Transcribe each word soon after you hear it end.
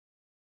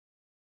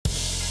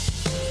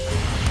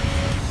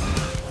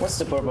What's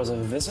the purpose of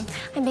a visit?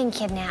 I'm being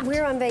kidnapped.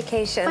 We're on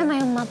vacation. By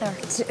my own mother.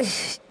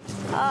 It's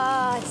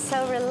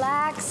so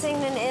relaxing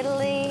in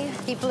Italy.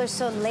 People are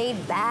so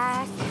laid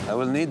back. I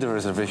will need the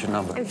reservation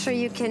number. I'm sure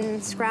you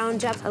can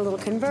scrounge up a little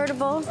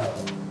convertible.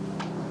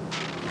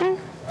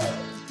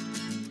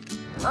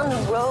 On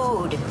the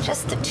road,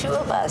 just the two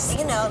of us.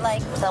 You know,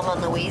 like Thelma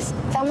and Louise.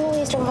 Thelma and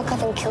Louise drove a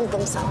cliff and killed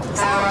themselves.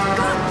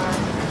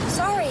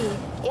 Sorry.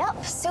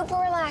 Yep, super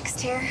relaxed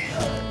here.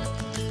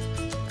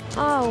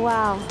 Oh,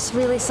 wow. It's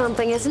really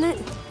something, isn't it?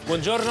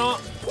 Buongiorno.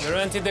 You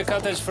rented the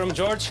cottage from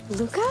George?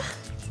 Luca?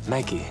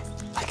 Maggie,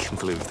 I can't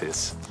believe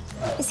this.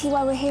 Is he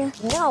why we're here?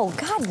 No,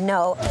 God,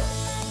 no.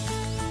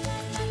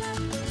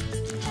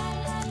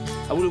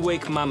 I will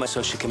wake Mama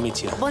so she can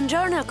meet you.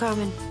 Buongiorno,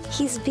 Carmen.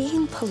 He's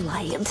being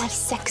polite. By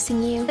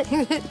sexing you.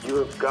 You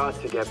have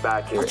got to get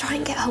back here. I'll try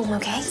and get home,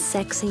 okay?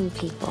 Sexing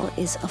people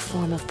is a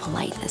form of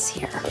politeness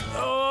here.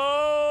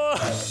 Oh!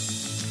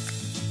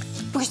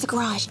 Where's the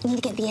garage? I need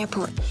to get to the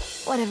airport.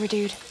 Whatever,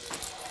 dude.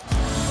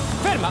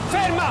 Ferma!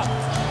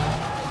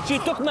 Ferma! She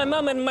took my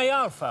mom and my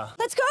Alpha.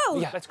 Let's go!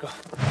 Yeah, let's go.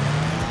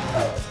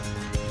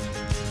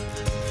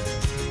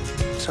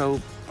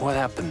 So, what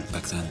happened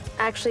back then?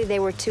 Actually, they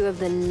were two of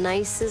the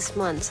nicest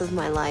months of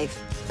my life.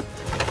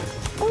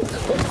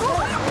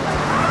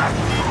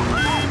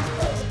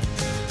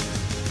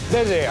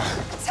 There.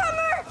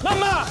 Summer!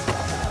 Mama!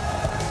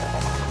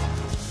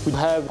 We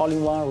have only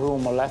one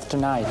room left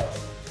tonight.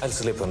 I'll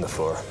sleep on the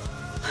floor.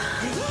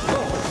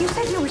 You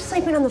said you were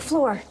sleeping on the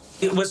floor.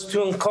 It was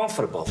too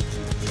uncomfortable.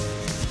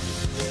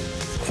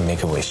 I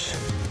make a wish.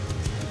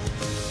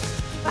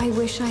 I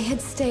wish I had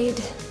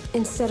stayed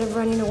instead of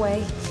running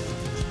away.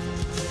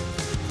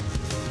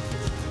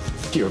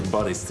 Your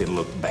body still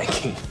looks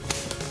baggy.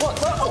 What?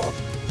 Oh!